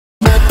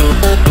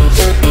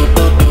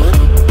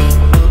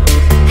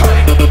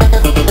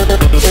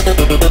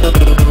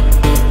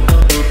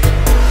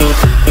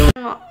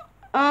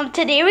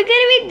Today we're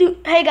gonna be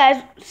hey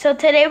guys, so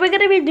today we're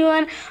gonna be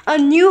doing a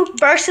new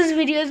versus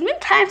video. It's been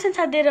time since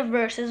I did a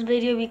versus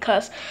video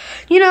because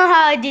you know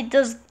how I did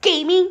those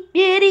gaming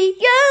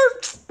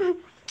videos.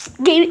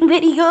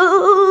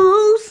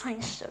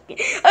 I'm joking.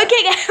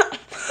 Okay guys.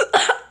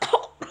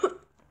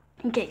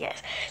 Okay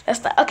guys, let's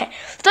start. Okay,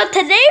 so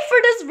today for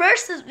this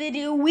versus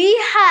video we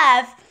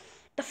have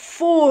the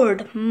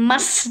Ford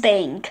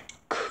Mustang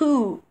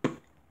Coupe.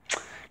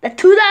 The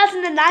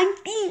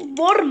 2019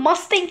 Ford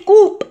Mustang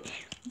Coupe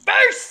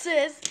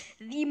versus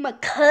the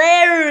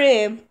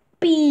McLaren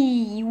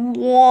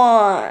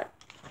P1.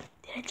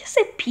 Did I just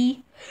say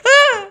P?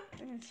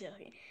 I'm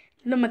joking.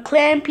 The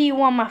McLaren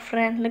P1, my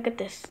friend. Look at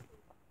this.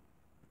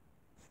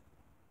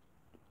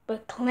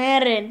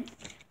 McLaren.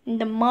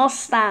 The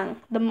Mustang.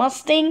 The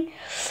Mustang.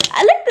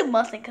 I like the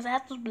Mustang because it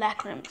has those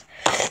black rims.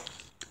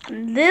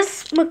 And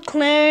this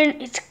McLaren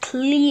is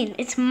clean.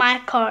 It's my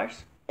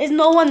cars. It's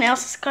no one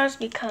else's cars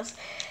because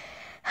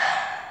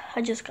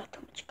I just got too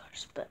much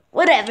cars, but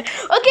whatever. Okay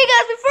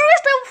guys, before we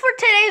start for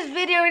today's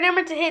video,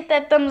 remember to hit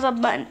that thumbs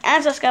up button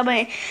and subscribe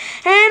button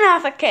and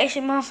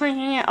notification bell so you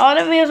can get all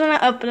the videos when I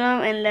upload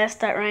them. And let's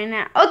start right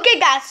now. Okay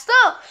guys, so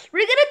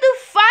we're gonna do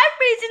 5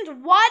 reasons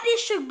why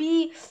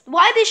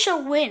they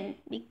should win,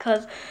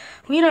 because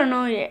we don't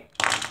know yet.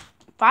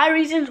 5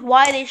 reasons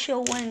why they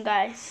should win,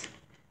 guys.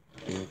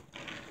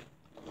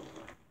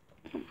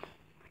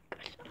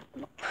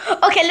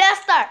 Okay,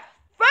 let's start.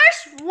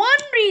 First,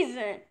 one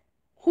reason.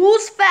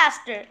 Who's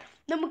faster?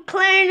 The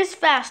McLaren is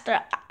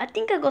faster. I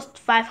think it goes to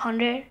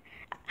 500.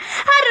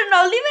 I don't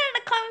know. Leave it in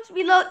the comments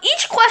below.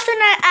 Each question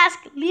I ask,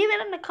 leave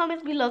it in the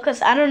comments below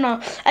because I don't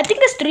know. I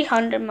think it's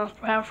 300 miles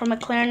per hour for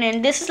McLaren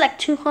and this is like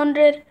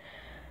 200.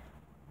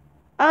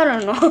 I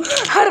don't know.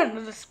 I don't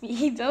know the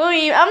speeds.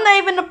 I'm not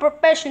even a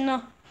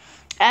professional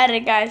at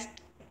it, guys.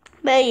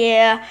 But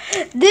yeah,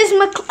 I think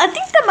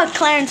the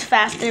McLaren's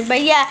faster.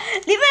 But yeah,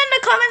 leave it in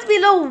the comments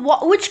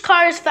below which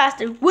car is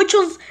faster. Which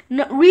was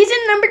reason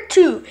number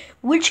 2.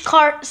 Which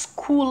car is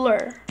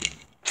cooler?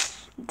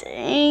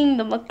 Dang,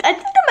 I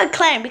think the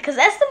McLaren, because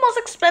that's the most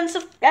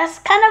expensive. That's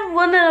kind of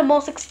one of the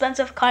most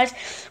expensive cars.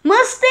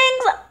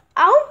 Mustangs,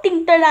 I don't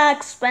think they're that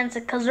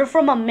expensive because they're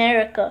from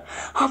America.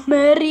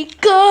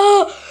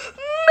 America.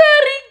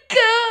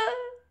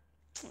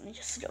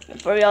 Just joking,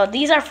 for real.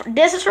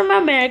 This is from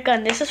America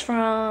and this is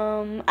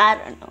from, I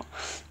don't know.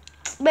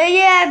 But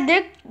yeah,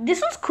 this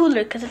one's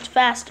cooler because it's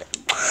faster.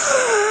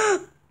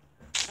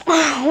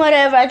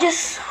 Whatever. I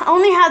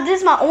only have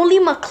this. My only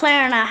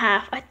McLaren I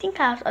have. I think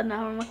I have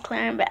another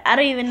McLaren, but I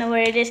don't even know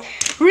where it is.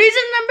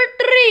 Reason number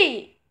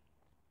 3.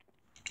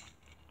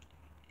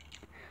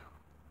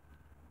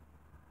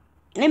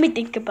 Let me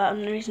think about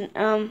the reason.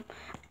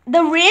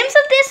 The rims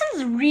of this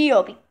is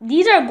real.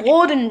 These are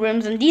golden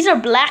rims and these are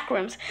black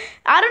rims.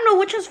 I don't know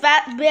which one's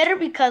better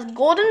because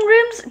golden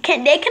rims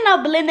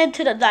cannot blend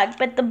into the dark,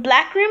 but the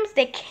black rims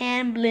they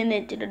can blend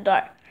into the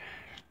dark.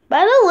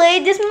 By the way,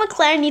 this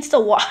McLaren needs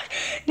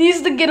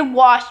to get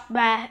washed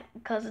back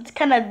because it's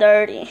kind of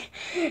dirty.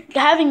 I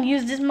haven't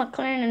used this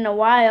McLaren in a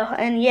while,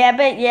 and yeah,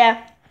 but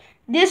yeah,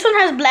 this one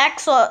has black,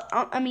 so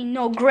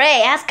no,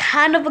 gray. It has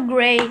kind of a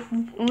gray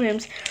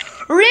rims.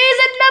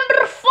 Reason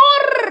number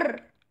 4.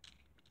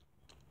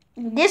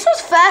 This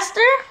one's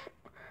faster,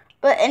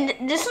 and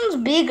this one's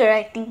bigger,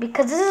 I think,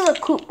 because this is a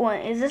coupe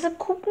one. Is this a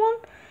coupe one?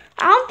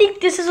 I don't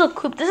think this is a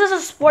coupe. This is a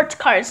sports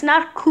car. It's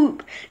not a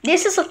coupe.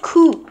 This is a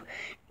coupe.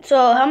 So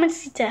how many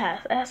seats it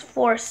has? It has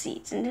 4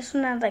 seats, and this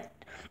one has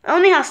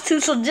only has 2.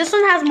 So this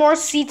one has more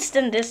seats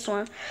than this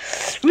one.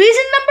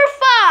 Reason number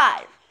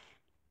 5.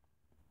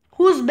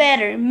 Who's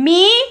better,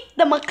 me,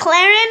 the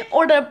McLaren,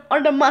 or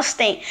the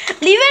Mustang?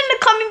 Leave it in the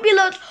comment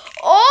below.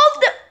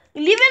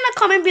 Leave it in the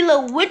comment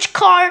below which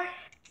car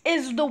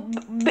is the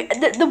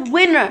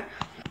winner.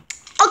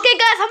 Okay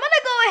guys, I'm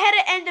gonna go ahead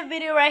and end the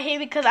video right here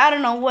because I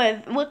don't know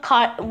what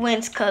car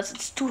wins because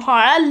it's too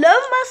hard. I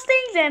love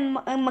Mustangs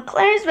and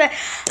McLarens, but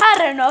I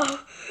don't know.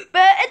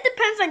 But it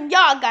depends on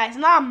y'all guys,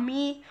 not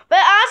me. But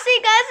I'll see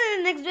you guys in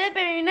the next video.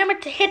 But remember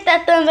to hit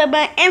that thumbs up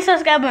button and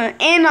subscribe button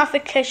and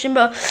notification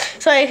bell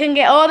so you can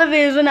get all the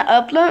videos when I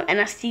upload. And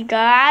I'll see you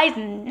guys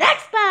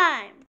next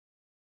time.